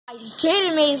Guys,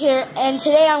 Jaden Mays here, and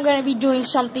today I'm going to be doing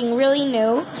something really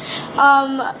new.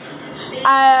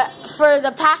 For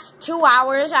the past 2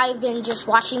 hours, I've been just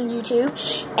watching YouTube,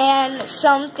 and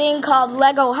something called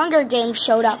Lego Hunger Games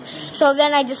showed up. So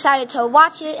then I decided to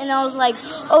watch it, and I was like,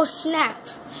 oh snap.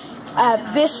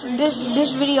 This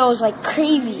video is like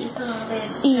crazy.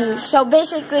 So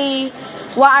basically,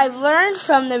 what I've learned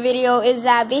from the video is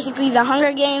that basically the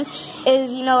Hunger Games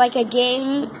is, like a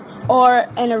game or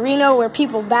an arena where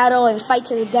people battle and fight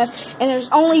to the death, and there's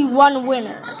only one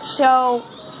winner. So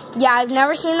yeah, I've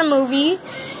never seen the movie,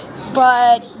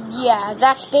 but yeah,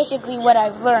 that's basically what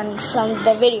I've learned from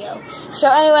the video. So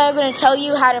anyway, I'm going to tell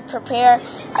you how to prepare.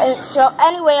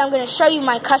 I'm going to show you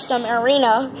my custom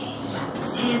arena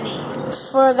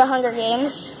for the Hunger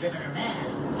Games.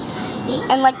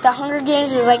 And like the Hunger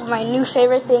Games is like my new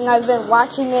favorite thing. I've been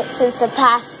watching it since the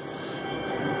past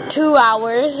 2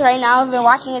 hours. Right now, I've been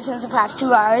watching it since the past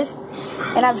 2 hours,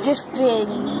 and I've just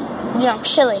been,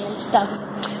 chilling and stuff,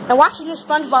 and watching the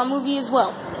SpongeBob movie as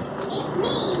well.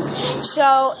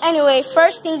 So anyway,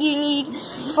 first thing you need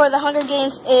for the Hunger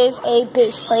Games is a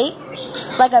base plate,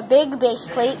 like a big base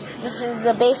plate. This is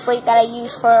the base plate that I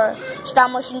use for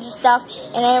stop motion and stuff,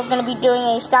 and I'm going to be doing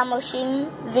a stop motion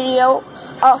video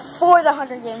for the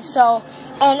Hunger Games.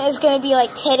 And it's going to be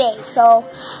like today, so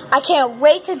I can't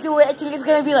wait to do it. I think it's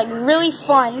going to be like really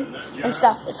fun and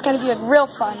stuff. It's going to be like real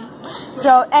fun.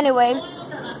 So anyway,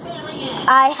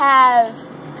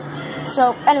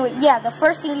 the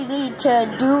first thing you need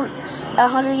to do a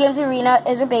Hunger Games arena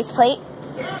is a base plate,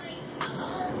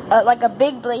 like a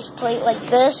big base plate like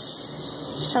this,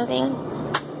 something.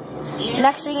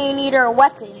 Next thing you need are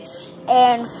weapons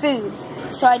and food.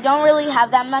 So I don't really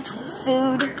have that much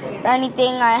food or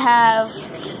anything. I have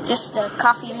just a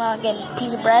coffee mug and a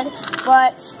piece of bread.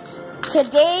 But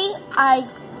today, to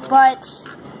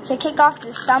kick off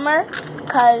the summer,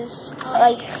 cause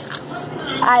I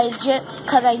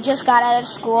just got out of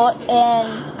school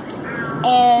and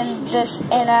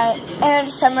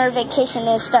summer vacation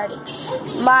is starting.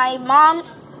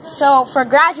 So for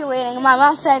graduating, my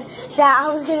mom said that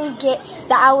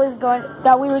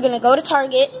we were gonna go to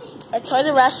Target or Toys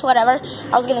R Us, whatever.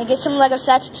 I was gonna get some Lego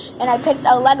sets, and I picked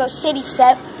a Lego City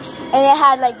set, and it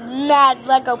had like mad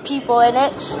Lego people in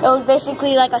it. It was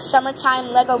basically like a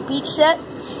summertime Lego beach set,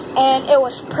 and it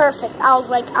was perfect. I was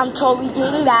like, I'm totally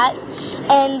getting that.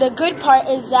 And the good part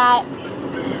is that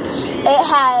it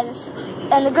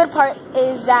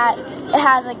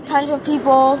has like tons of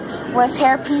people with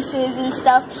hair pieces and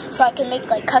stuff, so I can make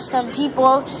like custom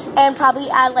people and probably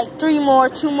add like two more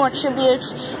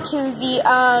tributes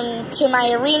to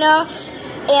my arena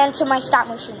and to my stop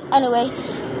motion. Anyway,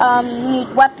 you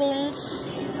need weapons.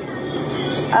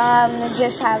 You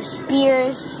just have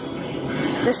spears.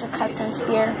 This is a custom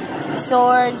spear,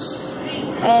 swords,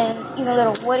 and even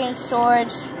little wooden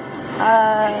swords,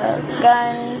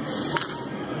 guns.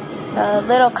 A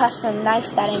little custom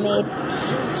knife that I made,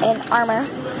 and armor,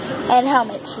 and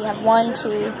helmets. We have 1,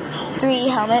 2, 3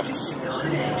 helmets,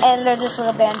 and there's this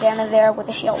little bandana there with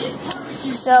a shield.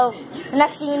 So the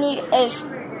next thing you need is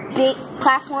big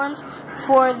platforms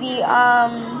for the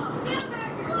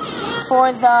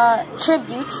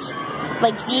tributes,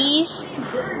 like these.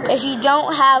 If you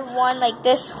don't have one like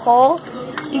this hole,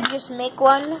 you just make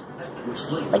one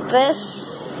like this.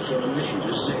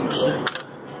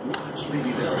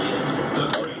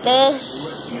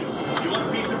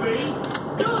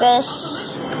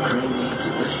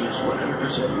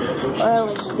 Or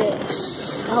like this.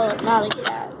 Oh, not like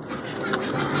that.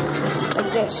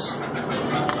 Like this.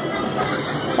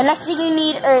 The next thing you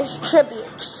need is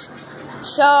tributes.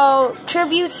 So,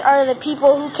 tributes are the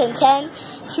people who contend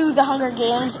to the Hunger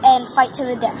Games and fight to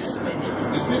the death.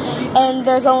 And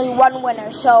there's only one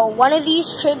winner. So, one of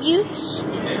these tributes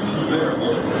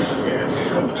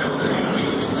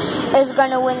is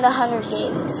going to win the Hunger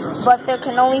Games, but there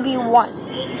can only be one.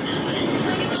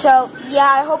 So yeah,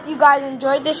 I hope you guys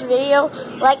enjoyed this video.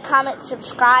 Like, comment,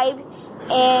 subscribe,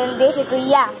 and basically,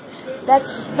 yeah,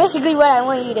 that's basically what I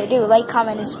want you to do. Like,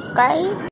 comment, and subscribe.